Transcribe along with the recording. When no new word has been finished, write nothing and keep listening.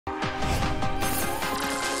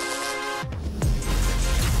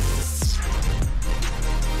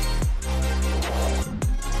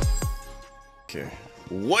Okay.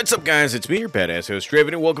 What's up, guys? It's me, your badass host,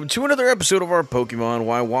 Draven, and welcome to another episode of our Pokemon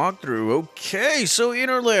Y walkthrough. Okay, so in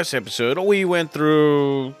our last episode, we went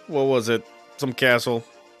through, what was it? Some castle.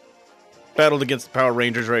 Battled against the Power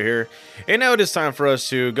Rangers right here. And now it is time for us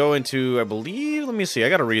to go into, I believe, let me see, I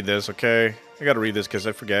gotta read this, okay? I gotta read this because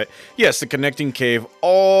I forget. Yes, the connecting cave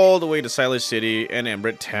all the way to Silas City and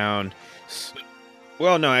Ambrit Town.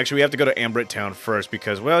 Well, no, actually, we have to go to Ambrit Town first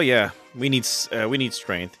because, well, yeah, we need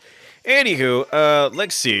strength. Anywho,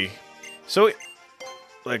 let's see. So,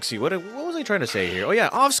 let's see, what was I trying to say here? Oh, yeah,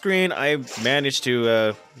 off-screen, I managed to,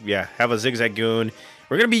 have a Zigzagoon.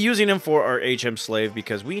 We're going to be using him for our HM slave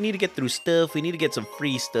because we need to get through stuff. We need to get some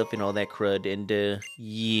free stuff and all that crud. And,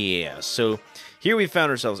 yeah. So, here we found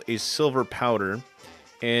ourselves a silver powder.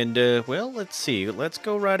 And, well, let's see. Let's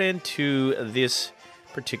go right into this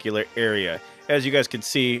particular area. As you guys can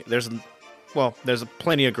see, there's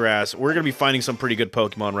plenty of grass. We're going to be finding some pretty good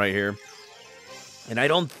Pokemon right here. And I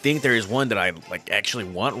don't think there is one that I, actually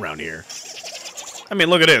want around here. I mean,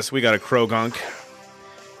 look at this. We got a Krogunk.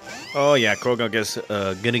 Oh, yeah, Krogunk is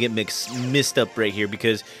going to get mixed up right here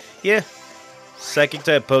because, yeah,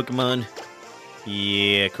 Psychic-type Pokemon.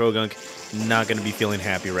 Yeah, Krogunk not going to be feeling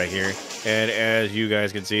happy right here. And as you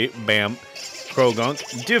guys can see, bam,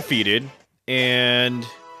 Krogunk defeated. And,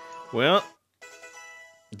 well,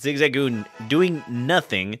 Zigzagoon doing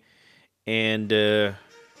nothing. And,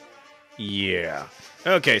 yeah.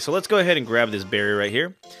 Okay, so let's go ahead and grab this berry right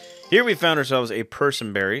here. Here we found ourselves a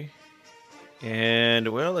person berry. And,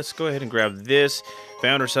 well, let's go ahead and grab this.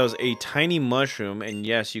 Found ourselves a tiny mushroom. And,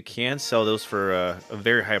 yes, you can sell those for a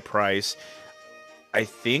very high price. I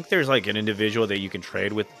think there's, an individual that you can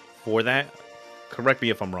trade with for that. Correct me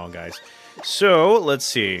if I'm wrong, guys. So, let's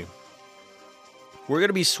see. We're going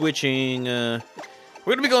to be switching... we're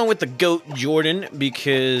going to be going with the GOAT Jordan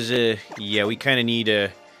because, yeah, we kind of need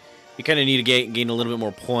to gain a little bit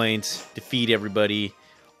more points, defeat everybody,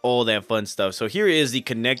 all that fun stuff. So here is the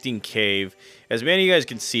connecting cave. As many of you guys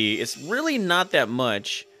can see, it's really not that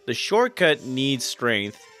much. The shortcut needs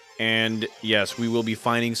strength, and yes, we will be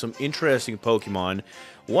finding some interesting Pokemon,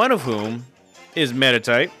 one of whom is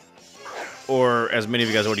Meditite, or as many of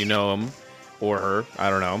you guys already know him, or her, I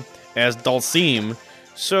don't know, as Dulcim.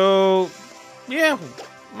 So, yeah,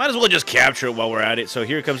 might as well just capture it while we're at it. So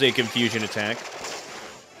here comes a confusion attack.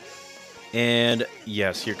 And,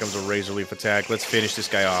 yes, here comes a Razor Leaf attack. Let's finish this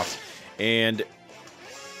guy off. And,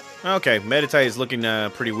 okay, Meditite is looking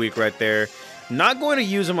pretty weak right there. Not going to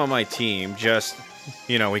use him on my team. Just,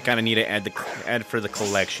 we kind of need to add for the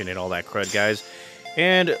collection and all that crud, guys.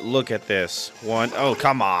 And look at this. Oh,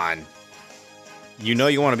 come on. You know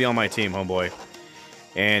you want to be on my team, homeboy.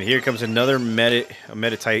 And here comes another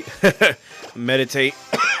Meditite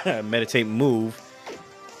move.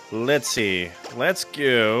 Let's see. Let's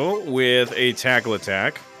go with a tackle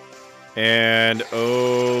attack. And,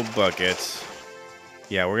 oh, buckets.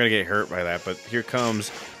 Yeah, we're going to get hurt by that. But here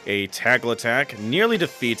comes a tackle attack. Nearly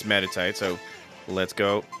defeats Meditite. So, let's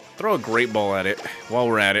go. Throw a great ball at it while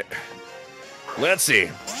we're at it. Let's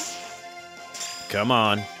see. Come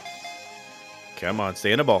on. Come on,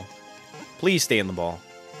 stay in the ball. Please stay in the ball.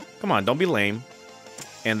 Come on, don't be lame.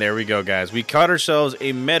 And there we go, guys. We caught ourselves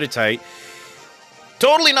a Meditite.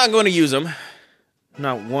 Totally not going to use them.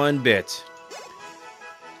 Not one bit.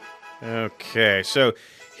 Okay, so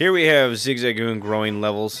here we have Zigzagoon growing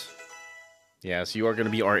levels. Yeah, so you are going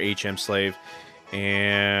to be our HM slave.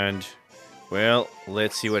 And, well,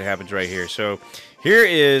 let's see what happens right here. So here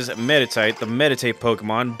is Meditite, the Meditate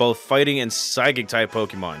Pokemon, both fighting and Psychic-type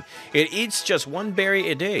Pokemon. It eats just one berry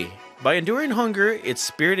a day. By enduring hunger, its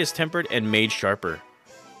spirit is tempered and made sharper.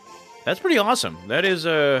 That's pretty awesome. That is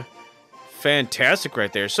fantastic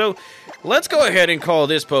right there. So, let's go ahead and call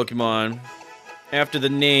this Pokemon after the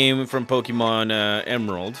name from Pokemon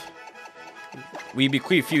Emerald. We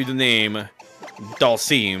bequeath you the name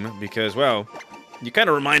Dulcim because, well, you kind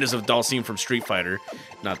of remind us of Dulcim from Street Fighter.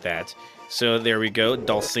 Not that. So, there we go,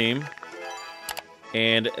 Dulcim.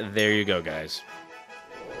 And there you go, guys.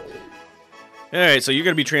 Alright, so you're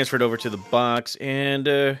going to be transferred over to the box, and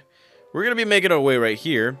we're going to be making our way right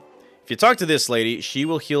here. If you talk to this lady, she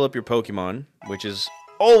will heal up your Pokemon, which is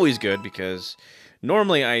always good, because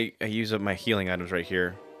normally I use up my healing items right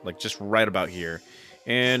here, just right about here.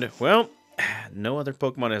 And, well, no other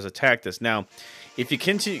Pokemon has attacked us. Now, if you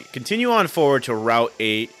continue on forward to Route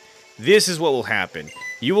 8, this is what will happen.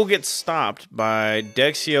 You will get stopped by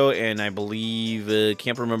Dexio and I believe,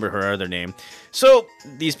 can't remember her other name. So,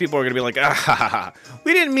 these people are going to be like, ah, ha, ha, ha.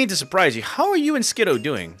 We didn't mean to surprise you. How are you and Skiddo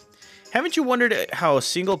doing? Haven't you wondered how a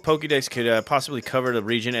single Pokédex could possibly cover the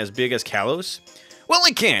region as big as Kalos? Well,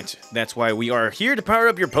 it can't. That's why we are here to power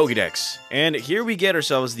up your Pokédex. And here we get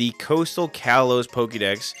ourselves the Coastal Kalos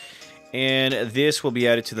Pokédex. And this will be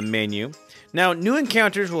added to the menu. Now, new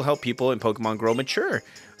encounters will help people in Pokemon grow mature.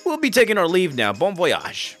 We'll be taking our leave now. Bon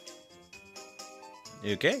voyage.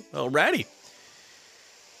 Okay, alrighty.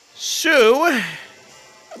 So,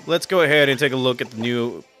 let's go ahead and take a look at the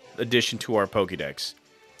new addition to our Pokédex.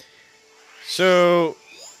 So,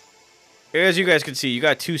 as you guys can see, you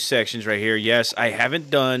got two sections right here. Yes, I haven't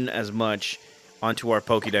done as much onto our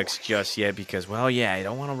Pokédex just yet because, well, yeah, I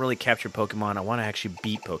don't want to really capture Pokemon. I want to actually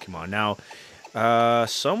beat Pokemon. Now,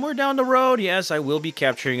 somewhere down the road, yes, I will be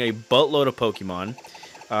capturing a buttload of Pokemon.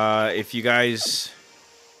 If you guys,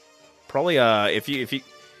 probably, if you,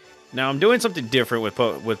 now I'm doing something different with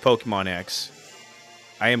Pokemon X.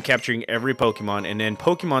 I am capturing every Pokemon, and then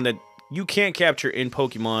Pokemon that you can't capture in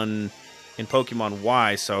Pokemon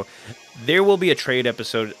Y. So there will be a trade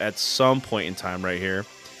episode at some point in time right here.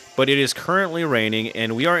 But it is currently raining,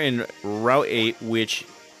 and we are in Route 8, which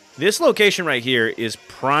this location right here is a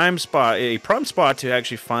prime spot to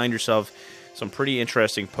actually find yourself some pretty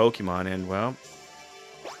interesting Pokemon. And, well,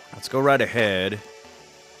 let's go right ahead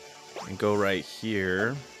and go right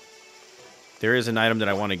here. There is an item that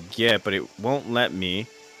I want to get, but it won't let me.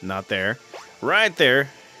 Not there. Right there.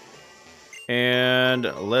 And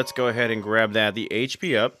let's go ahead and grab that. The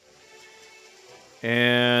HP up.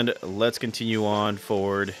 And let's continue on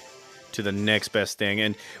forward to the next best thing.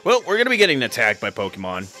 And, well, we're going to be getting attacked by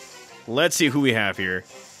Pokemon. Let's see who we have here.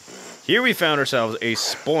 Here we found ourselves a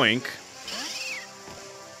Spoink.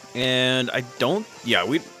 And I don't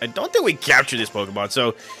think we captured this Pokemon.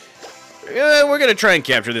 So, we're going to try and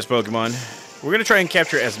capture this Pokemon. We're going to try and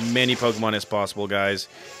capture as many Pokemon as possible, guys.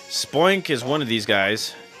 Spoink is one of these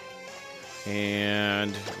guys.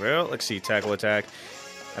 And, well, let's see. Tackle attack.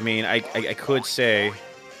 I mean, I could say,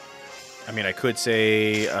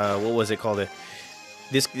 what was it called?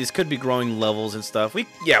 This could be growing levels and stuff. We're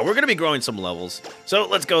going to be growing some levels. So,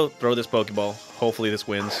 let's go throw this Pokeball. Hopefully this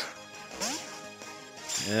wins.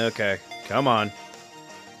 Okay, come on.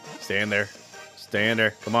 Stand there. Stand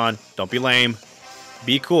there. Come on. Don't be lame.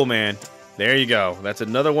 Be cool, man. There you go. That's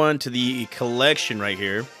another one to the collection right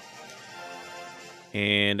here.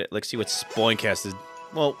 And let's see what Spoink has to...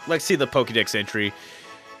 Well, let's see the Pokédex entry.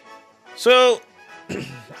 So,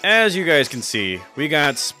 as you guys can see, we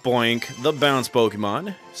got Spoink, the bounce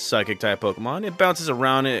Pokemon, Psychic-type Pokemon. It bounces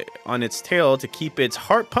around on its tail to keep its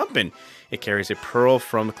heart pumping. It carries a pearl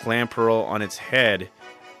from Clan Pearl on its head.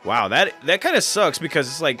 Wow, that kind of sucks because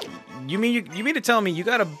it's like, you mean to tell me you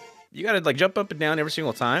gotta like jump up and down every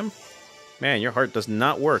single time? Man, your heart does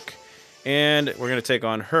not work. And we're gonna take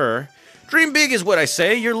on her. Dream big is what I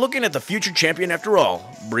say. You're looking at the future champion after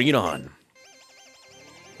all. Bring it on.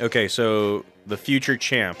 Okay, so the future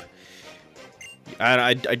champ.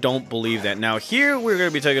 I don't believe that. Now here we're gonna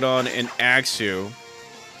be taking on an Axew.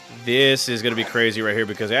 This is gonna be crazy right here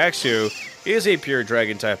because Axew is a pure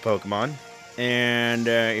dragon type Pokemon. And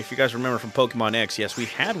if you guys remember from Pokemon X, yes, we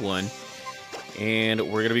had one. And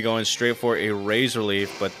we're going to be going straight for a Razor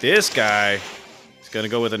Leaf. But this guy is going to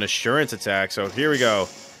go with an Assurance attack. So here we go.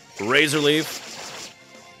 Razor Leaf.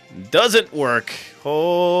 Doesn't work.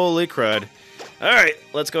 Holy crud. Alright,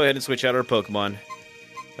 let's go ahead and switch out our Pokemon.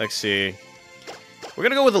 Let's see. We're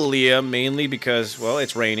going to go with Aaliyah mainly because, well,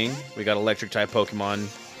 it's raining. We got electric type Pokemon.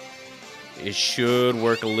 It should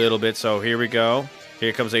work a little bit. So here we go.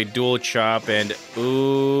 Here comes a dual chop, and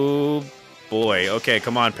ooh, boy. Okay,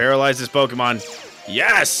 come on, paralyze this Pokemon.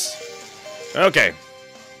 Yes! Okay.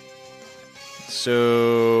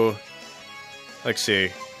 So, let's see.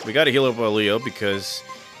 We gotta heal up Aaliyah, because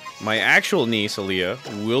my actual niece,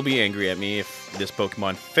 Aaliyah, will be angry at me if this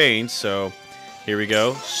Pokemon faints, so here we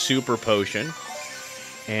go. Super Potion.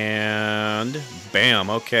 And bam.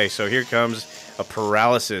 Okay, so here comes a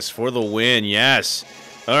Paralysis for the win. Yes!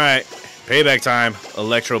 Alright. Payback time.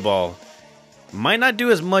 Electro Ball. Might not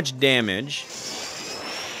do as much damage,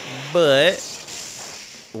 but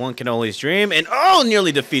one can always dream. And oh,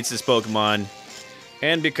 nearly defeats this Pokemon.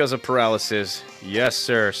 And because of paralysis, yes,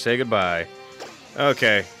 sir. Say goodbye.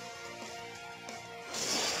 Okay.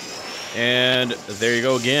 And there you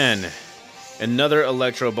go again. Another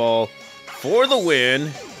Electro Ball for the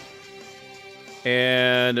win.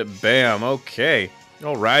 And bam. Okay.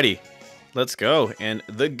 Alrighty. Let's go. And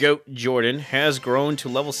the GOAT Jordan has grown to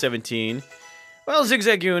level 17. Well,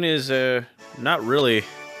 Zigzagoon is not really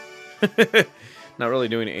not really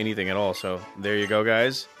doing anything at all. So there you go,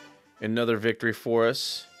 guys. Another victory for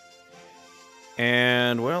us.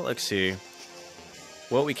 And well, let's see.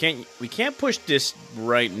 Well, we can't push this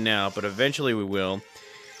right now, but eventually we will.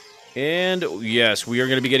 And yes, we are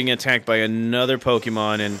going to be getting attacked by another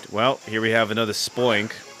Pokemon. And, well, here we have another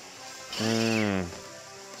Spoink.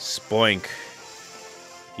 Spoink.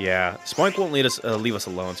 Yeah, Spoink won't leave us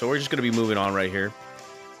alone. So we're just going to be moving on right here.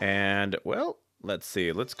 And, well, let's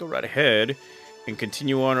see. Let's go right ahead and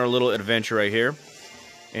continue on our little adventure right here.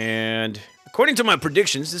 And according to my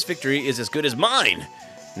predictions, this victory is as good as mine.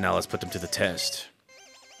 Now let's put them to the test.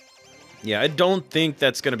 Yeah, I don't think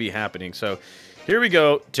that's going to be happening. So here we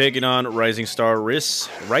go, taking on Rising Star Rice.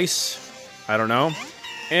 I don't know.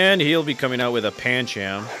 And he'll be coming out with a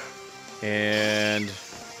Pancham. And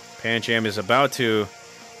Pancham's about to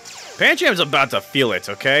feel it,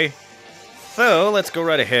 okay? So let's go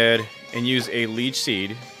right ahead and use a Leech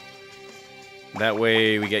Seed. That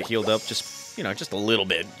way we get healed up just, just a little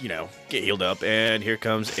bit, get healed up. And here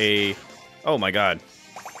comes a... Oh my god.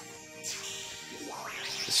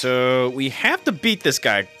 So we have to beat this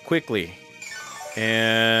guy quickly.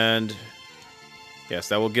 And yes,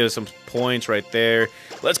 that will give us some points right there.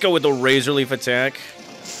 Let's go with the Razor Leaf attack.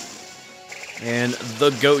 And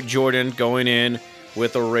the Goat Jordan going in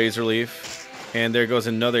with a Razor Leaf. And there goes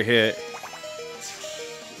another hit.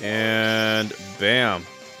 And bam.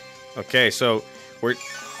 Okay, so we're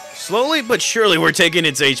slowly but surely we're taking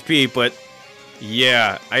its HP, but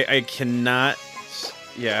yeah, I cannot...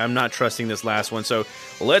 Yeah, I'm not trusting this last one, so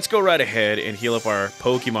let's go right ahead and heal up our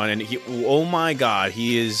Pokemon. And oh my god,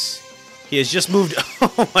 he has just moved.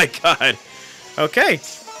 Oh my god. Okay.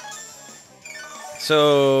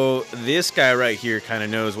 So this guy right here kind of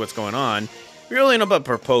knows what's going on. We really know about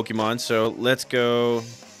our Pokemon, so let's go.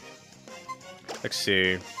 Let's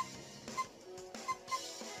see.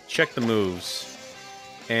 Check the moves.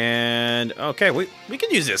 And okay, we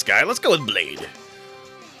can use this guy. Let's go with Blade.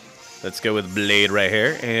 Let's go with Blade right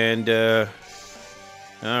here. And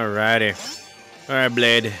alrighty. Alright,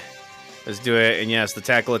 Blade. Let's do it. And yes, the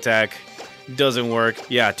tackle attack doesn't work.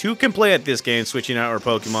 Yeah, 2 can play at this game, switching out our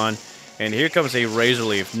Pokemon. And here comes a Razor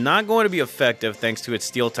Leaf. Not going to be effective thanks to its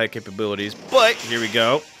Steel-type capabilities. But here we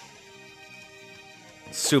go.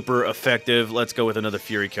 Super effective. Let's go with another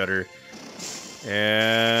Fury Cutter.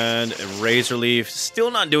 And a Razor Leaf. Still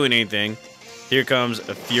not doing anything. Here comes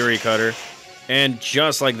a Fury Cutter. And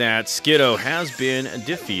just like that, Skiddo has been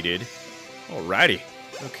defeated. Alrighty.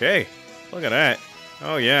 Okay. Look at that.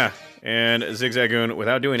 Oh, yeah. And Zigzagoon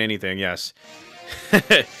without doing anything, yes.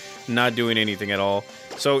 Not doing anything at all.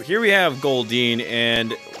 So here we have Goldeen,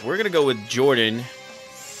 and we're going to go with Jordan.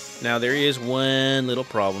 Now, there is one little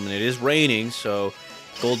problem, and it is raining, so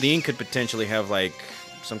Goldeen could potentially have, like,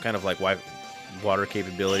 some kind of, like, water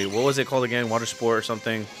capability. What was it called again? Water Sport or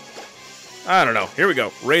something? I don't know. Here we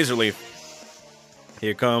go. Razor Leaf.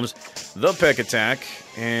 Here comes the Peck Attack,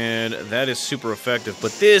 and that is super effective.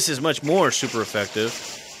 But this is much more super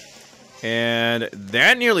effective. And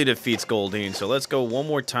that nearly defeats Goldeen. So let's go one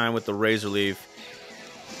more time with the Razor Leaf.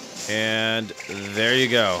 And there you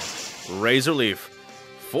go. Razor Leaf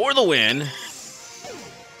for the win.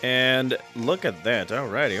 And look at that.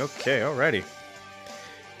 Alrighty, okay, alrighty.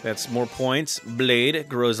 That's more points. Blade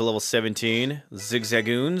grows to level 17.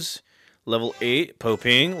 Zigzagoons, level 8.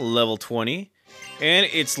 Poping, level 20. And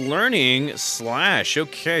it's learning Slash.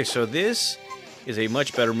 Okay, so this is a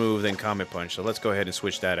much better move than Comet Punch. So let's go ahead and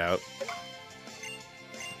switch that out.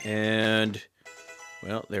 And,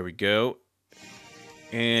 well, there we go.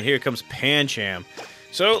 And here comes Pancham.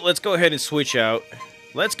 So let's go ahead and switch out.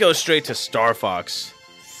 Let's go straight to Star Fox.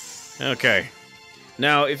 Okay.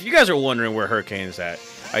 Now, if you guys are wondering where Hurricane's at,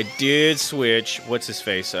 I did switch, what's his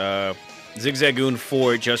face, Zigzagoon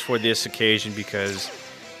for just for this occasion because...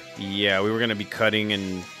 Yeah, we were going to be cutting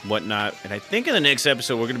and whatnot. And I think in the next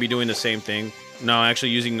episode, we're going to be doing the same thing. No, actually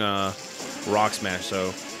using Rock Smash.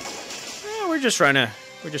 So, yeah, we're just trying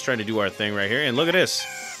to do our thing right here. And look at this.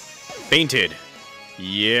 Fainted.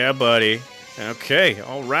 Yeah, buddy. Okay,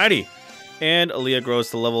 alrighty. And Aaliyah grows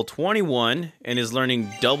to level 21 and is learning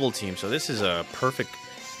Double Team. So this is perfect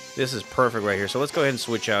right here. So let's go ahead and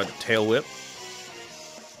switch out Tail Whip.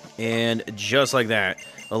 And just like that,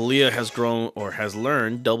 Aaliyah has grown, or has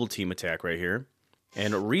learned, Double Team attack right here.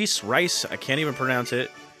 And Rice, I can't even pronounce it.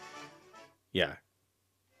 Yeah.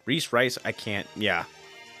 Rice, I can't, yeah.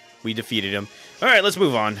 We defeated him. Alright, let's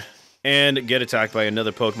move on. And get attacked by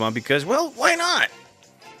another Pokemon because, well, why not?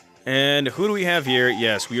 And who do we have here?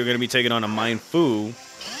 Yes, we are going to be taking on a Mindfu.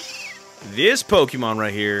 This Pokemon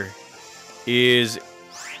right here is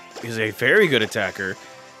a very good attacker.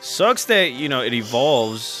 Sucks that, it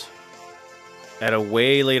evolves at a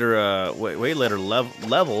way later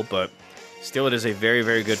level, but still it is a very,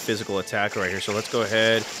 very good physical attacker right here. So let's go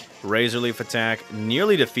ahead. Razor Leaf attack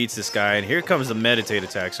nearly defeats this guy, and here comes the Meditate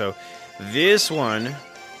attack. So this one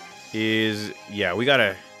is, yeah, we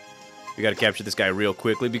gotta capture this guy real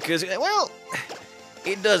quickly because, well,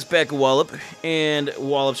 it does pack a wallop, and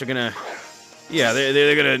wallops are gonna, yeah,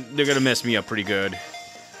 they're gonna mess me up pretty good.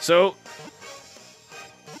 So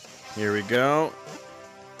here we go,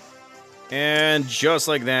 and just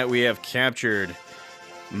like that, we have captured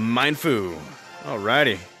Mindfu.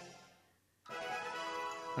 Alrighty.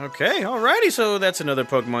 Okay, alrighty. So that's another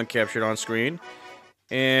Pokemon captured on screen.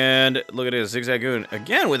 And look at this, Zigzagoon.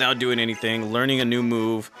 Again, without doing anything, learning a new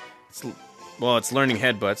move. It's learning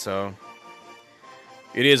Headbutt, so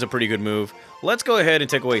it is a pretty good move. Let's go ahead and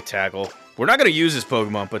take away Tackle. We're not going to use this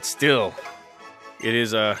Pokemon, but still, it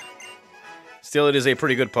is a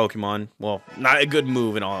pretty good Pokemon. Well, not a good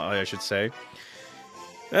move in all, I should say.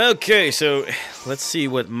 Okay, so let's see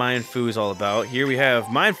what Mindfu is all about. Here we have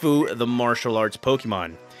Mindfu, the martial arts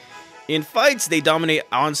Pokemon. In fights, they dominate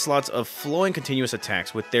onslaughts of flowing continuous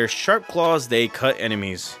attacks. With their sharp claws, they cut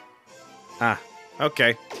enemies. Ah,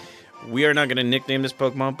 okay. We are not going to nickname this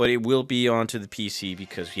Pokemon, but it will be onto the PC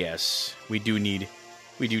because, yes, we do need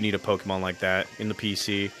a Pokemon like that in the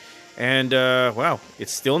PC. And, wow,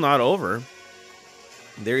 it's still not over.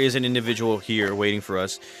 There is an individual here waiting for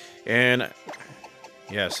us. And,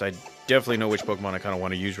 yes, I definitely know which Pokemon I kind of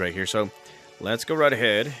want to use right here. So, let's go right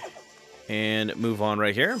ahead and move on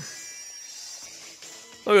right here.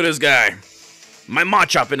 Look at this guy. My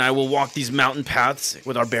Machop and I will walk these mountain paths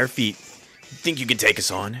with our bare feet. Think you can take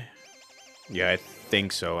us on? Yeah, I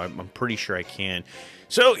think so. I'm pretty sure I can.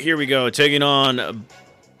 So, here we go. Taking on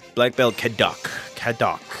Black Belt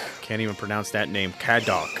Kadok. Can't even pronounce that name.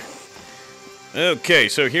 Kadok. Okay,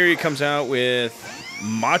 so here he comes out with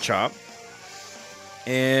Machop.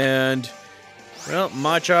 And, well,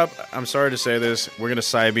 Machop, I'm sorry to say this. We're going to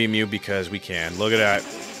Psybeam you because we can. Look at that.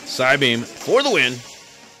 Psybeam for the win.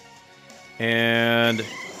 And,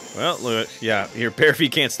 well, look, yeah, your bare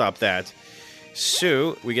feet can't stop that.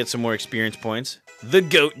 So, we get some more experience points. The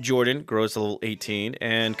GOAT, Jordan, grows to level 18.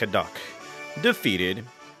 And Kadok, defeated.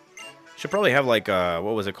 Should probably have, like,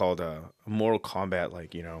 what was it called? A Mortal Kombat,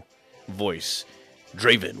 like, you know, voice.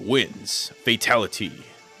 Draven wins. Fatality.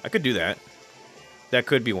 I could do that. That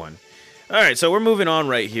could be one. Alright, so we're moving on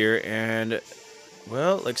right here. And,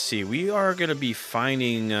 well, let's see. We are going to be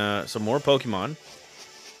finding some more Pokemon.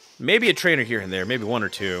 Maybe a trainer here and there. Maybe one or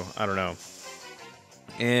two. I don't know.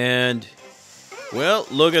 And, well,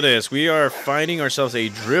 look at this. We are finding ourselves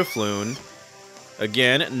a Drifloon.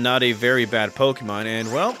 Again, not a very bad Pokemon.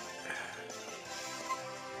 And, well,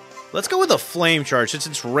 let's go with a Flame Charge. Since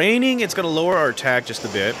it's raining, it's going to lower our attack just a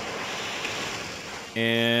bit.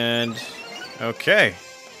 And, okay.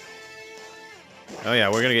 Oh, yeah,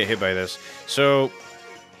 we're going to get hit by this. So,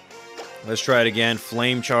 let's try it again.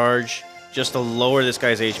 Flame Charge. Just to lower this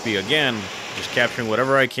guy's HP. Again, just capturing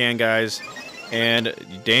whatever I can, guys. And,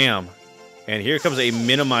 damn. And here comes a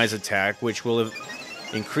Minimize attack, which will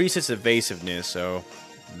increase its evasiveness. So,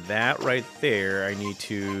 that right there, I need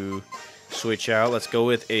to switch out. Let's go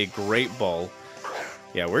with a Great Ball.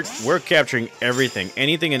 Yeah, we're capturing everything.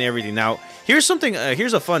 Anything and everything. Now, here's something,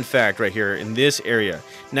 here's a fun fact right here in this area.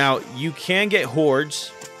 Now, you can get hordes.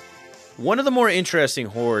 One of the more interesting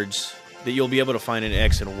hordes that you'll be able to find in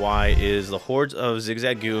X and Y is the hordes of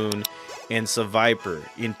Zigzagoon and Seviper.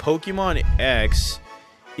 In Pokemon X,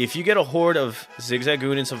 if you get a horde of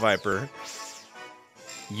Zigzagoon and Seviper,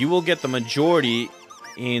 you will get the majority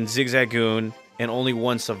in Zigzagoon and only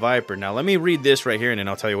one Seviper. Now, let me read this right here, and then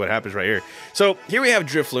I'll tell you what happens right here. So, here we have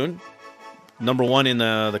Drifloon, number 1 in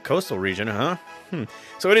the coastal region, huh?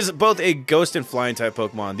 So, it is both a ghost and flying type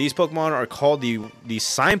Pokemon. These Pokemon are called the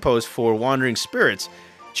signpost for wandering spirits.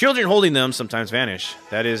 Children holding them sometimes vanish.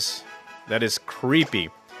 That is creepy.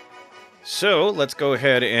 So, let's go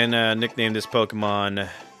ahead and nickname this Pokemon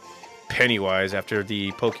Pennywise after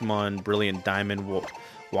the Pokemon Brilliant Diamond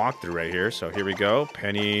walkthrough right here. So, here we go.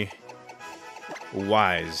 Pennywise.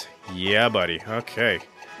 Yeah, buddy. Okay.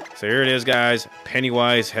 So, here it is, guys.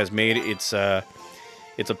 Pennywise has made its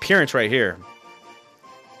appearance right here.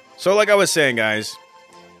 So, like I was saying, guys,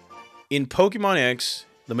 in Pokemon X,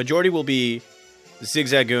 the majority will be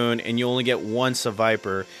Zigzagoon, and you only get one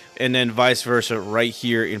Seviper, and then vice versa right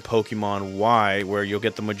here in Pokemon Y, where you'll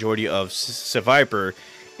get the majority of Seviper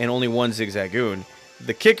and only one Zigzagoon.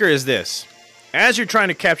 The kicker is this. As you're trying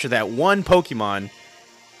to capture that one Pokemon,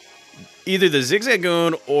 either the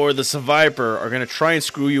Zigzagoon or the Seviper are going to try and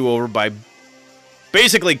screw you over by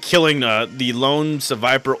basically killing the lone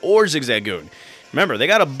Seviper or Zigzagoon. Remember, they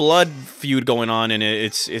got a blood feud going on, and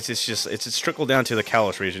it's trickled down to the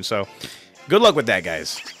Kalos region, so good luck with that,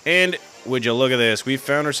 guys. And would you look at this? We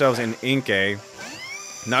found ourselves in Inkay.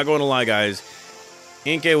 Not going to lie, guys.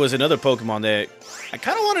 Inkay was another Pokemon that I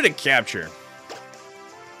kind of wanted to capture.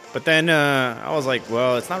 But then I was like,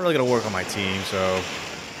 well, it's not really going to work on my team, so...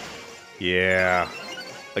 Yeah.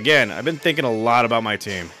 Again, I've been thinking a lot about my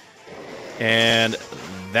team. And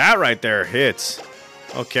that right there hits.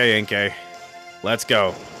 Okay, Inkay. Let's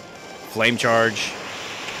go. Flame Charge.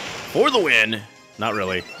 For the win. Not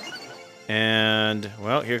really. And,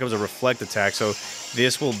 well, here comes a Reflect attack, so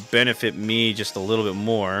this will benefit me just a little bit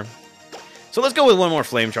more. So let's go with one more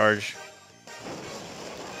Flame Charge.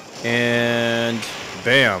 And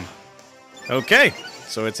bam. Okay,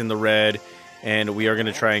 so it's in the red, and we are going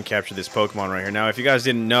to try and capture this Pokemon right here. Now, if you guys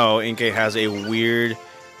didn't know, Inkay has a weird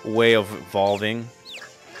way of evolving.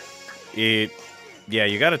 Yeah,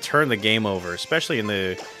 you got to turn the game over, especially in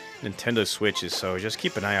the Nintendo Switches, so just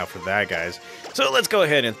keep an eye out for that, guys. So let's go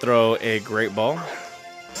ahead and throw a Great Ball.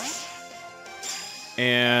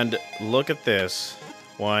 And look at this.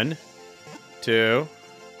 1, 2,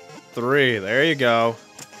 3. There you go.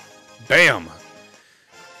 Bam!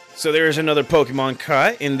 So there's another Pokemon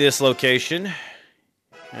caught in this location.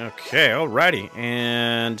 Okay, alrighty.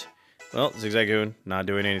 And, well, Zigzagoon not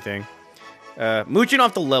doing anything. Mooching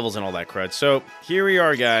off the levels and all that crud. So here we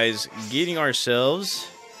are, guys, getting ourselves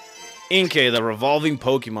Inkay, the revolving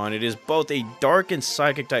Pokemon. It is both a dark and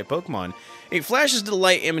psychic type Pokemon. It flashes the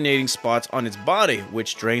light emanating spots on its body,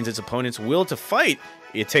 which drains its opponent's will to fight.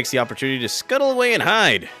 It takes the opportunity to scuttle away and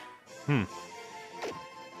hide.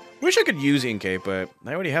 Wish I could use Inkay, but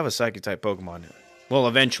I already have a psychic type Pokemon. Well,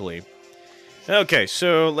 eventually. Okay,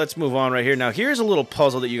 so let's move on right here. Now, here's a little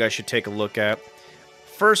puzzle that you guys should take a look at.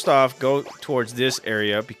 First off, go towards this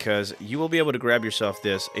area because you will be able to grab yourself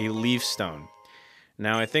a Leaf Stone.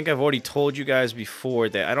 Now, I think I've already told you guys before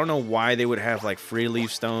that I don't know why they would have, like, free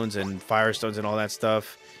Leaf Stones and Fire Stones and all that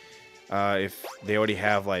stuff. If they already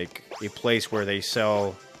have, like, a place where they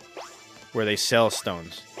sell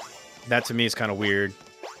stones. That, to me, is kind of weird.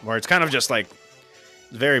 Or it's kind of just, like,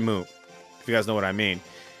 very moot, if you guys know what I mean.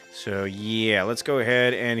 So, yeah, let's go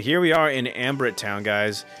ahead. And here we are in Ambrit Town,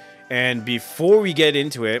 guys. And before we get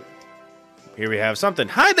into it, here we have something.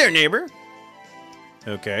 Hi there, neighbor.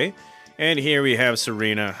 Okay. And here we have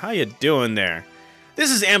Serena. How you doing there? This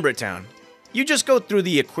is Ambrit Town. You just go through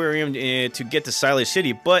the aquarium to get to Silage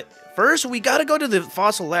City, but first we gotta go to the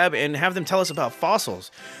fossil lab and have them tell us about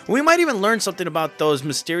fossils. We might even learn something about those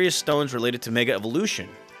mysterious stones related to Mega Evolution.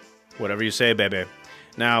 Whatever you say, baby.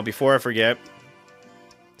 Now, before I forget...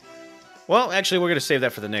 Well, actually, we're gonna save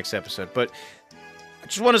that for the next episode, but... I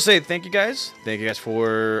just want to say thank you guys. Thank you guys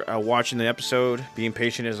for watching the episode, being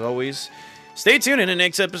patient as always. Stay tuned in the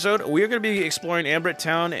next episode. We are going to be exploring Ambrit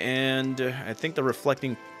Town and I think the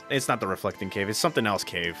Reflecting... It's not the Reflecting Cave. It's something else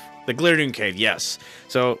cave. The Glittering Cave, yes.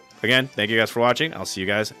 So, again, thank you guys for watching. I'll see you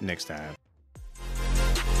guys next time.